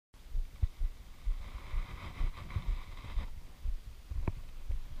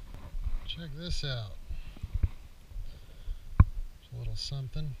Check this out. It's a little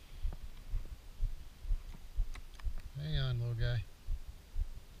something. Hang on, little guy.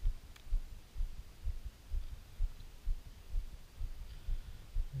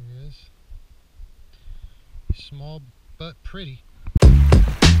 There he is. Small but pretty.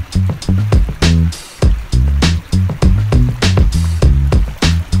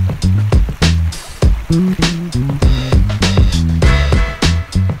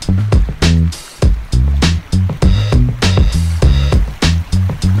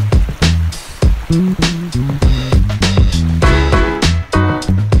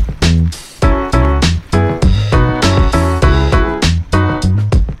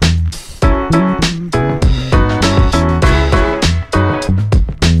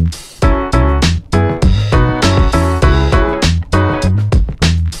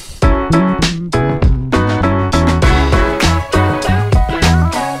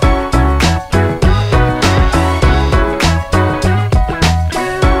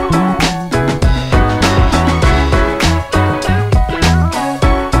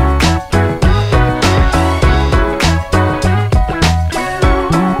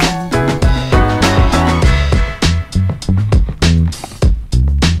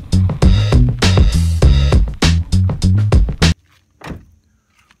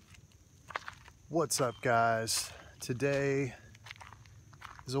 What's up, guys? Today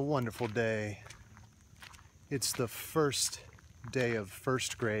is a wonderful day. It's the first day of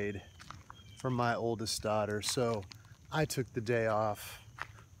first grade for my oldest daughter, so I took the day off,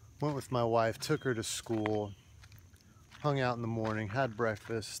 went with my wife, took her to school, hung out in the morning, had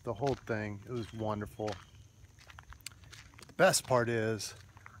breakfast, the whole thing. It was wonderful. But the best part is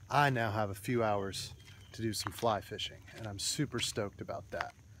I now have a few hours to do some fly fishing, and I'm super stoked about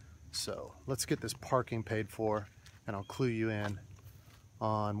that. So let's get this parking paid for, and I'll clue you in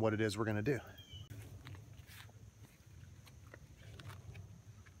on what it is we're gonna do.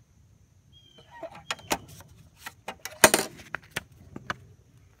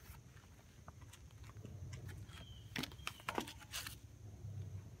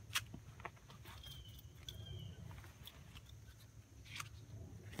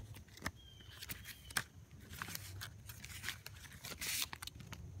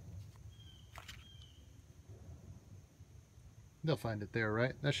 They'll find it there,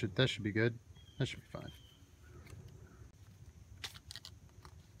 right? That should be good. That should be fine.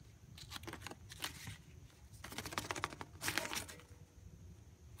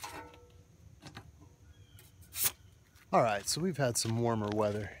 All right, so we've had some warmer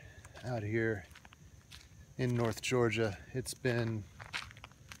weather out here in North Georgia. It's been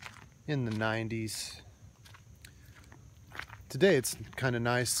in the 90s. Today it's kind of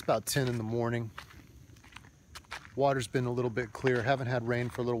nice. It's about 10 in the morning. Water's been a little bit clear. Haven't had rain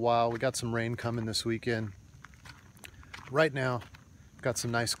for a little while. We got some rain coming this weekend. Right now, got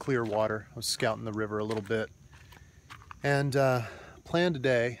some nice clear water. I was scouting the river a little bit. And plan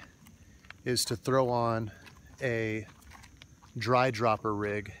today is to throw on a dry dropper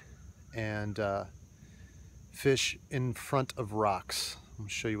rig and fish in front of rocks. I'll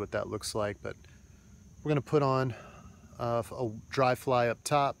show you what that looks like, but we're gonna put on a dry fly up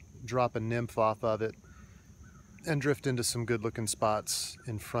top, drop a nymph off of it, and drift into some good looking spots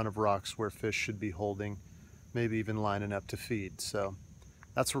in front of rocks where fish should be holding, maybe even lining up to feed. So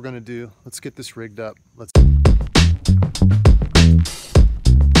that's what we're gonna do. Let's get this rigged up. Let's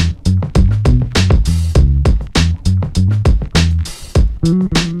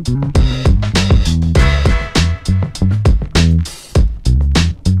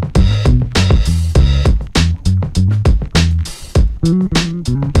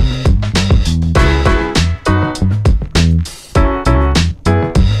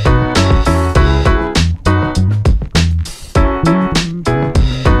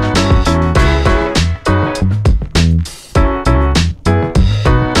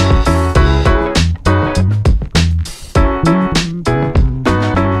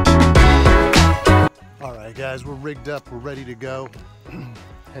guys, we're rigged up, we're ready to go.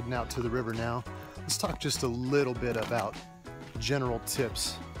 Heading out to the river now. Let's talk just a little bit about general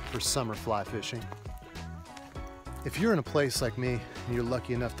tips for summer fly fishing. If you're in a place like me and you're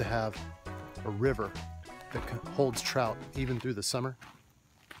lucky enough to have a river that holds trout even through the summer,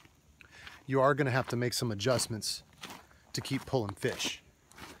 you are going to have to make some adjustments to keep pulling fish.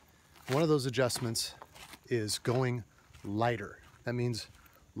 One of those adjustments is going lighter. That means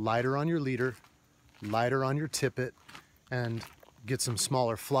lighter on your leader, lighter on your tippet, and get some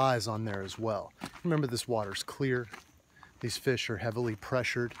smaller flies on there as well. Remember, this water's clear. These fish are heavily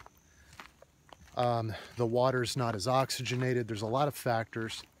pressured. The water's not as oxygenated. There's a lot of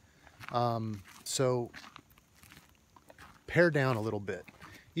factors So pare down a little bit,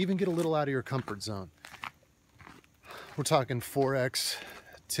 even get a little out of your comfort zone. We're talking 4x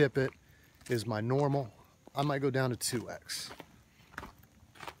tippet is my normal. I might go down to 2x.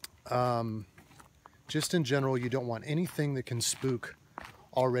 Just in general, you don't want anything that can spook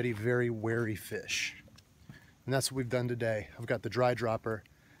already very wary fish. And that's what we've done today. I've got the dry dropper,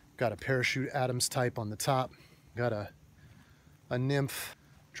 got a parachute Adams type on the top, got a nymph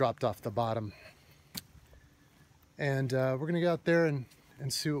dropped off the bottom. And we're gonna go out there and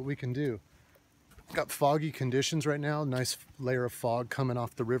see what we can do. Got foggy conditions right now, nice layer of fog coming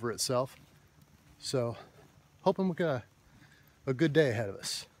off the river itself. So hoping we got a good day ahead of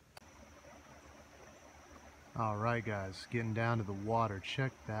us. All right guys, getting down to the water,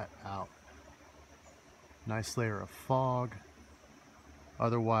 check that out. Nice layer of fog,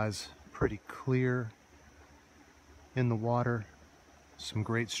 otherwise pretty clear in the water. Some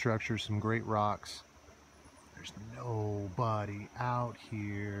great structures, some great rocks. There's nobody out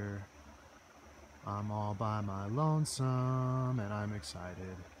here. I'm all by my lonesome and I'm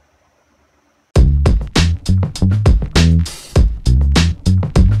excited.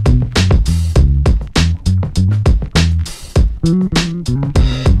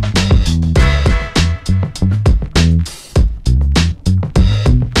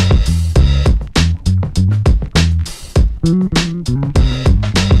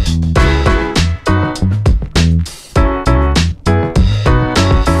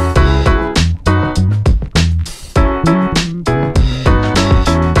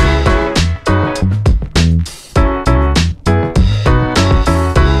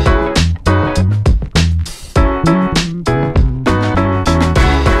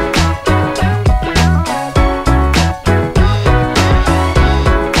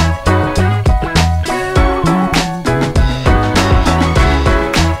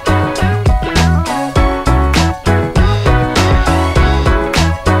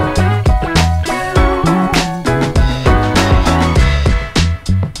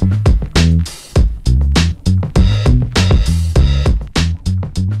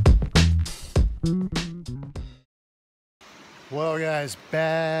 Well guys,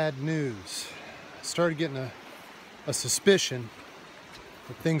 bad news. I started getting a suspicion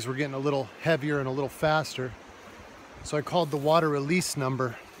that things were getting a little heavier and a little faster. So I called the water release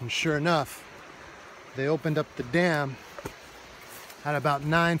number, and sure enough, they opened up the dam at about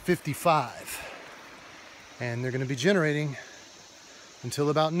 9:55. And they're gonna be generating until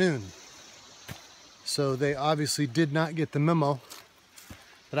about noon. So they obviously did not get the memo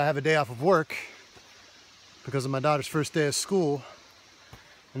that I have a day off of work because of my daughter's first day of school,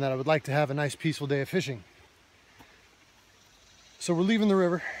 and that I would like to have a nice peaceful day of fishing. So we're leaving the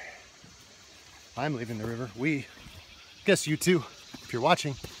river. I'm leaving the river. We, guess you too, if you're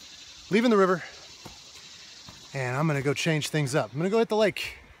watching, leaving the river, and I'm gonna go change things up. I'm gonna go hit the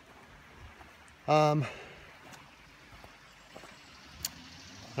lake. I'm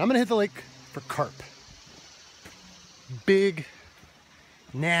gonna hit the lake for carp. Big,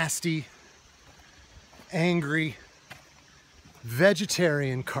 nasty, angry,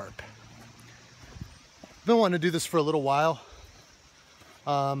 vegetarian carp. Been wanting to do this for a little while.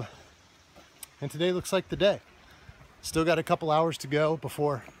 And today looks like the day. Still got a couple hours to go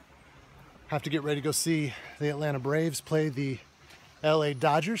before I have to get ready to go see the Atlanta Braves play the LA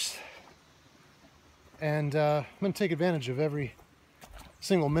Dodgers. And I'm gonna take advantage of every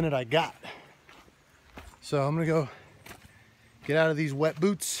single minute I got. So I'm gonna go get out of these wet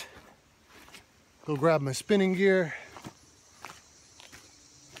boots, go grab my spinning gear,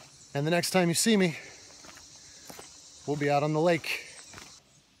 and the next time you see me, we'll be out on the lake.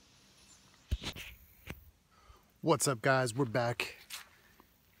 What's up guys, we're back.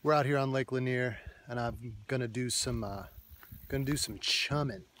 We're out here on Lake Lanier, and I'm gonna do some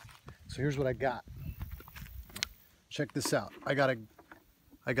chumming. So here's what I got. Check this out. I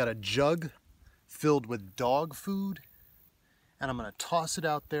got a jug filled with dog food, and I'm gonna toss it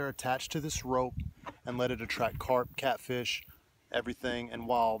out there attached to this rope and let it attract carp, catfish, everything. And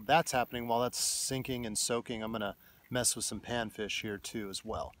while that's happening, while that's sinking and soaking, I'm gonna mess with some panfish here too as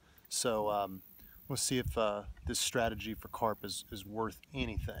well. So we'll see if this strategy for carp is worth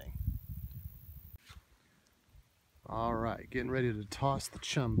anything. All right, getting ready to toss the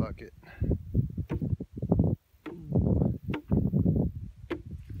chum bucket.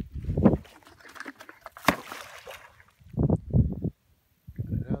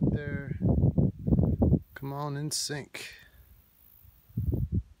 Come on and sink.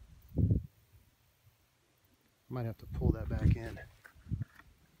 Might have to pull that back in.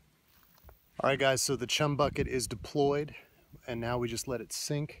 All right guys, so the chum bucket is deployed, and now we just let it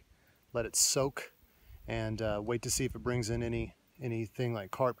sink. let it soak, and wait to see if it brings in anything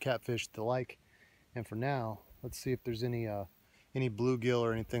like carp, catfish, the like. And for now, let's see if there's any bluegill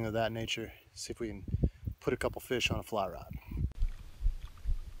or anything of that nature. See if we can put a couple fish on a fly rod.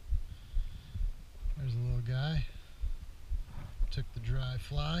 There's a little guy. Took the dry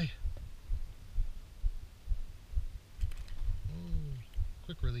fly. Oh,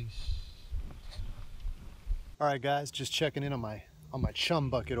 quick release. All right, guys, just checking in on my chum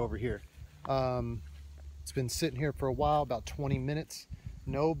bucket over here. It's been sitting here for a while, about 20 minutes.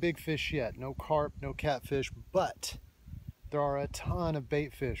 No big fish yet, no carp, no catfish, but there are a ton of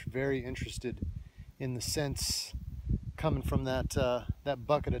bait fish very interested in the scents coming from that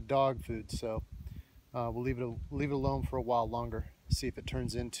bucket of dog food. So we'll leave it alone for a while longer, see if it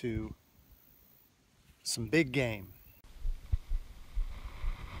turns into some big game.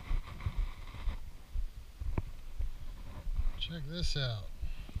 Check this out.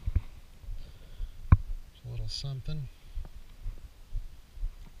 It's a little something.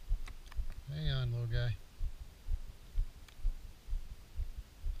 Hang on, little guy.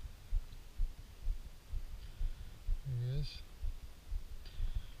 There he is.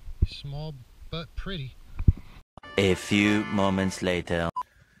 Small but pretty. A few moments later.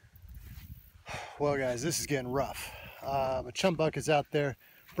 Well, guys, this is getting rough. A chum bucket's out there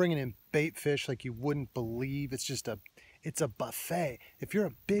bringing in bait fish like you wouldn't believe. It's a buffet. If you're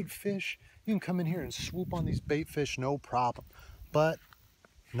a big fish, you can come in here and swoop on these bait fish, no problem. But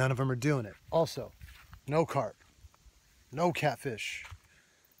none of them are doing it. Also, no carp, no catfish.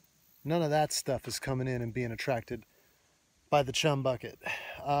 None of that stuff is coming in and being attracted by the chum bucket.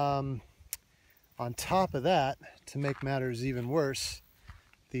 On top of that, to make matters even worse,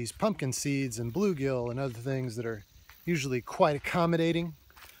 these pumpkin seeds and bluegill and other things that are usually quite accommodating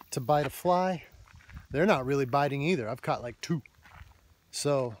to bite a fly, they're not really biting either. I've caught like 2.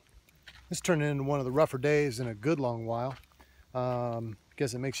 So this turned into one of the rougher days in a good long while.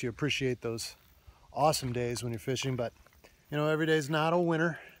 Guess it makes you appreciate those awesome days when you're fishing, but you know, every day's not a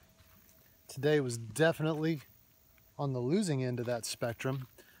winner. Today was definitely on the losing end of that spectrum,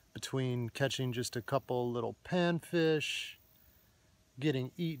 between catching just a couple little panfish,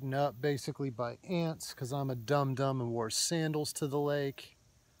 getting eaten up basically by ants because I'm a dum-dum and wore sandals to the lake,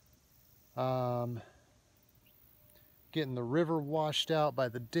 getting the river washed out by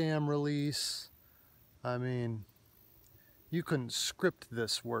the dam release. I mean, you couldn't script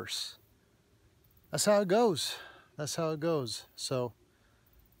this worse. That's how it goes. That's how it goes. So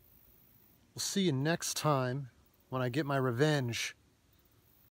we'll see you next time when I get my revenge